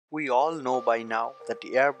We all know by now that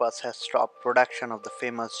Airbus has stopped production of the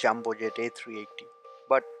famous jumbo jet A380.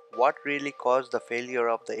 But what really caused the failure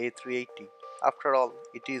of the A380? After all,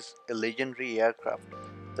 it is a legendary aircraft,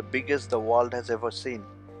 the biggest the world has ever seen.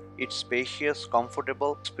 Its spacious,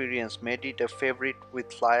 comfortable experience made it a favorite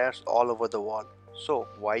with flyers all over the world. So,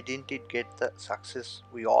 why didn't it get the success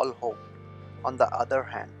we all hoped? On the other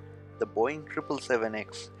hand, the Boeing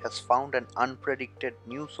 777X has found an unpredicted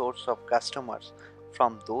new source of customers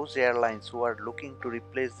from those airlines who are looking to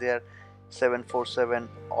replace their 747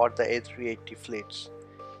 or the A380 fleets.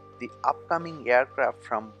 The upcoming aircraft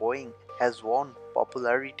from Boeing has won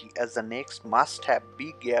popularity as the next must-have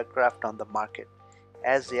big aircraft on the market,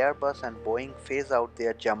 as Airbus and Boeing phase out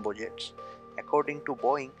their jumbo jets. According to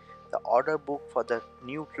Boeing, the order book for the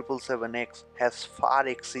new 777X has far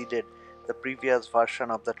exceeded the previous version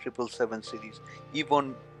of the 777 series,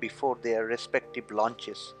 even before their respective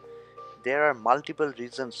launches. There are multiple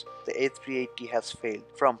reasons the A380 has failed,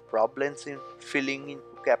 from problems in filling in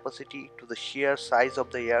capacity to the sheer size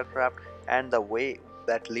of the aircraft and the way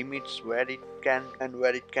that limits where it can and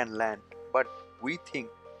where it can land. But we think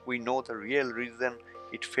we know the real reason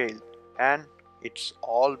it failed, and it's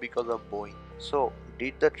all because of Boeing. So,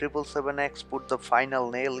 did the 777X put the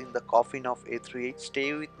final nail in the coffin of A380?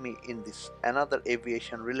 Stay with me in this another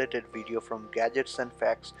aviation related video from Gadgets and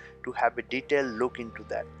Facts to have a detailed look into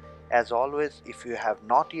that. As always, if you have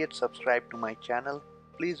not yet subscribed to my channel,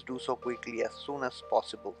 please do so quickly as soon as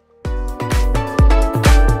possible.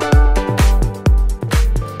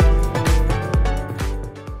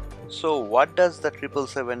 So what does the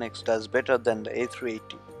 777X does better than the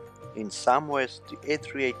A380? In some ways, the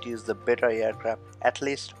A380 is the better aircraft, at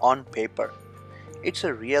least on paper. It's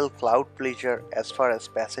a real cloud pleasure as far as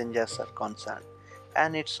passengers are concerned,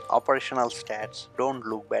 and its operational stats don't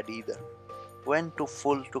look bad either. When to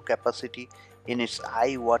full to capacity in its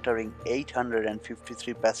eye-watering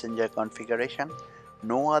 853 passenger configuration,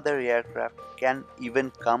 no other aircraft can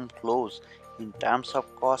even come close in terms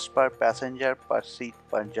of cost per passenger per seat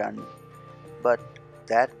per journey. But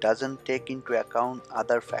that doesn't take into account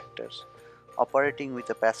other factors. Operating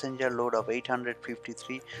with a passenger load of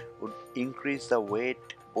 853 would increase the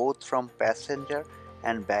weight both from passenger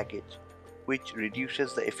and baggage, which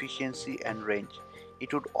reduces the efficiency and range.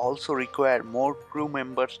 It would also require more crew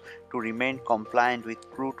members to remain compliant with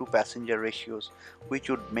crew to passenger ratios, which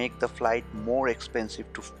would make the flight more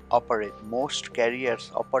expensive to operate. Most carriers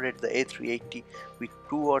operate the A380 with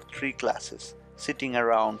 2 or 3 classes, sitting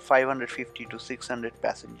around 550 to 600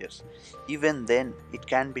 passengers. Even then, it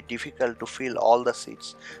can be difficult to fill all the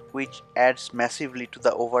seats, which adds massively to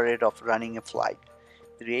the overhead of running a flight.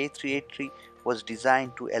 The A380 was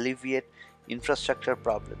designed to alleviate infrastructure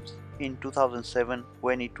problems. In 2007,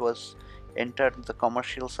 when it was entered the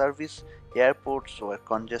commercial service, airports were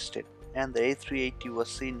congested, and the A380 was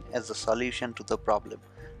seen as a solution to the problem.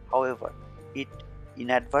 However, it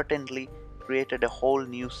inadvertently created a whole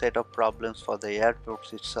new set of problems for the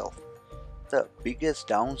airports itself. The biggest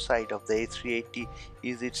downside of the A380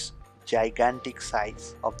 is its gigantic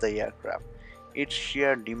size of the aircraft. Its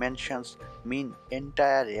sheer dimensions mean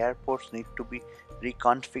entire airports need to be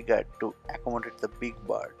reconfigured to accommodate the big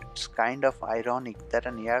bird. It's kind of ironic that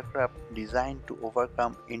an aircraft designed to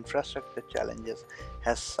overcome infrastructure challenges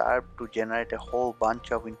has served to generate a whole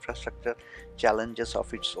bunch of infrastructure challenges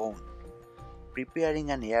of its own.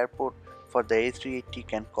 Preparing an airport for the A380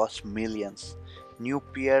 can cost millions. New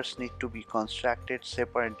piers need to be constructed,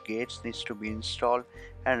 separate gates needs to be installed,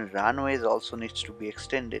 and runways also needs to be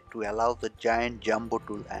extended to allow the giant jumbo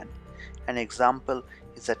to land. An example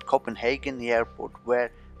is at Copenhagen Airport,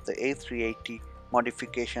 where the A380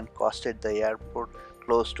 modification costed the airport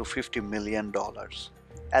close to $50 million.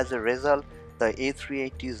 As a result, the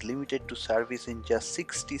A380 is limited to service in just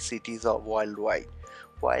 60 cities worldwide,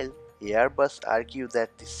 while Airbus argue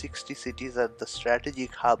that the 60 cities are the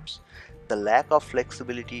strategic hubs. The lack of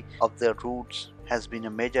flexibility of their routes has been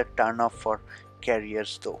a major turnoff for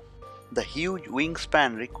carriers though. The huge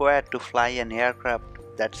wingspan required to fly an aircraft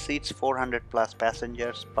that seats 400 plus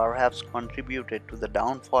passengers perhaps contributed to the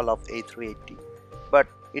downfall of A380, but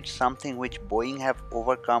it's something which Boeing have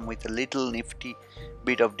overcome with a little nifty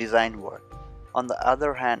bit of design work. On the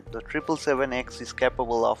other hand, the 777X is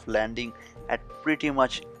capable of landing at pretty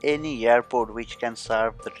much any airport which can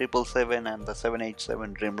serve the 777 and the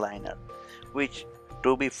 787 Dreamliner, which,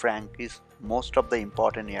 to be frank, is most of the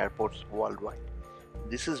important airports worldwide.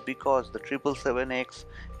 This is because the 777X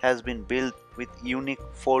has been built with unique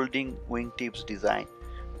folding wingtips design,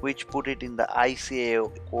 which put it in the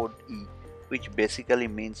ICAO code E, which basically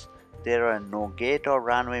means There are no gate or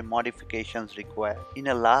runway modifications required. In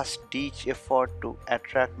a last-ditch effort to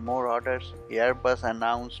attract more orders, Airbus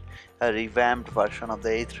announced a revamped version of the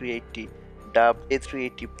A380 dubbed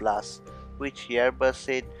A380 Plus, which Airbus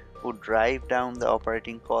said would drive down the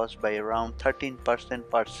operating cost by around 13%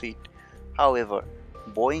 per seat. However,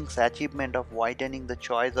 Boeing's achievement of widening the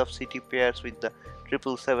choice of city pairs with the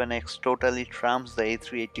 777X totally trumps the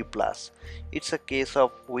A380 Plus. It's a case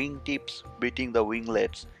of wingtips beating the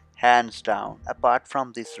winglets, hands down. Apart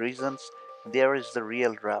from these reasons, there is the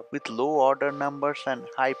real rub. With low order numbers and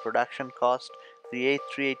high production cost, the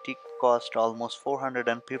A380 cost almost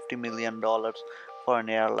 $450 million for an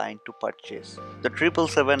airline to purchase. The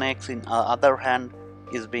 777X, in other hand,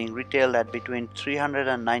 is being retailed at between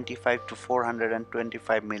 $395 to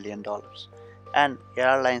 $425 million, and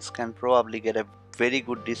airlines can probably get a very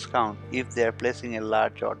good discount if they are placing a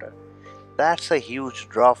large order. That's a huge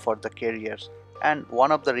draw for the carriers, and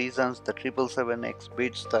one of the reasons the 777X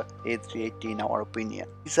beats the A380 in our opinion.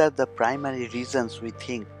 These are the primary reasons we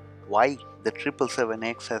think why the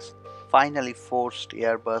 777X has finally forced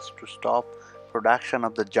Airbus to stop production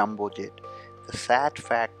of the jumbo jet. The sad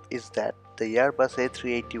fact is that the Airbus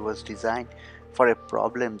A380 was designed for a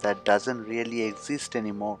problem that doesn't really exist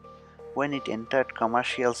anymore. When it entered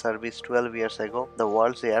commercial service 12 years ago, the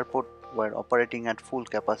world's airports were operating at full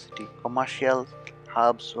capacity. Commercial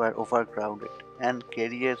hubs were overcrowded, and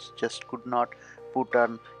carriers just could not put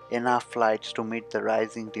on enough flights to meet the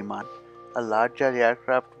rising demand. A larger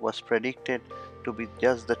aircraft was predicted to be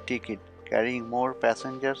just the ticket, carrying more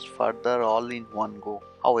passengers further all in one go.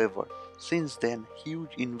 However, since then,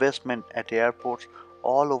 huge investment at airports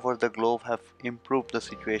all over the globe have improved the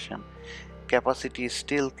situation. Capacity is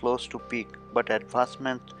still close to peak, but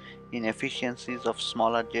advancements in efficiencies of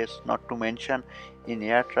smaller jets, not to mention in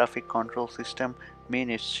air traffic control system, mean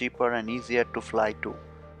it's cheaper and easier to fly two,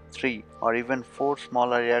 three, or even four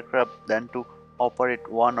smaller aircraft than to operate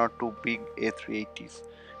one or two big A380s.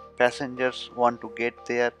 Passengers want to get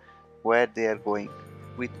there where they are going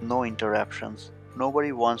with no interruptions.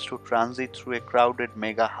 Nobody wants to transit through a crowded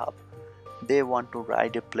mega hub. They want to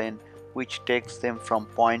ride a plane which takes them from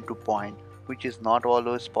point to point, which is not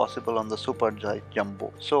always possible on the super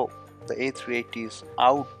jumbo. So the A380 is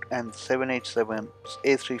out and 787,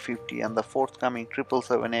 A350 and the forthcoming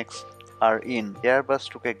 777X are in. Airbus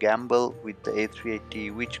took a gamble with the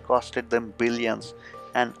A380 which costed them billions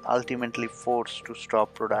and ultimately forced to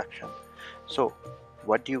stop production. So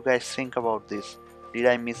what do you guys think about this? Did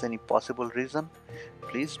I miss any possible reason?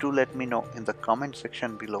 Please do let me know in the comment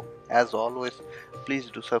section below. As always, please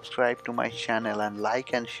do subscribe to my channel and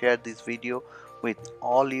like and share this video with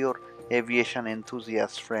all your aviation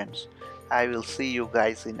enthusiast friends. I will see you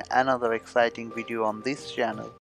guys in another exciting video on this channel.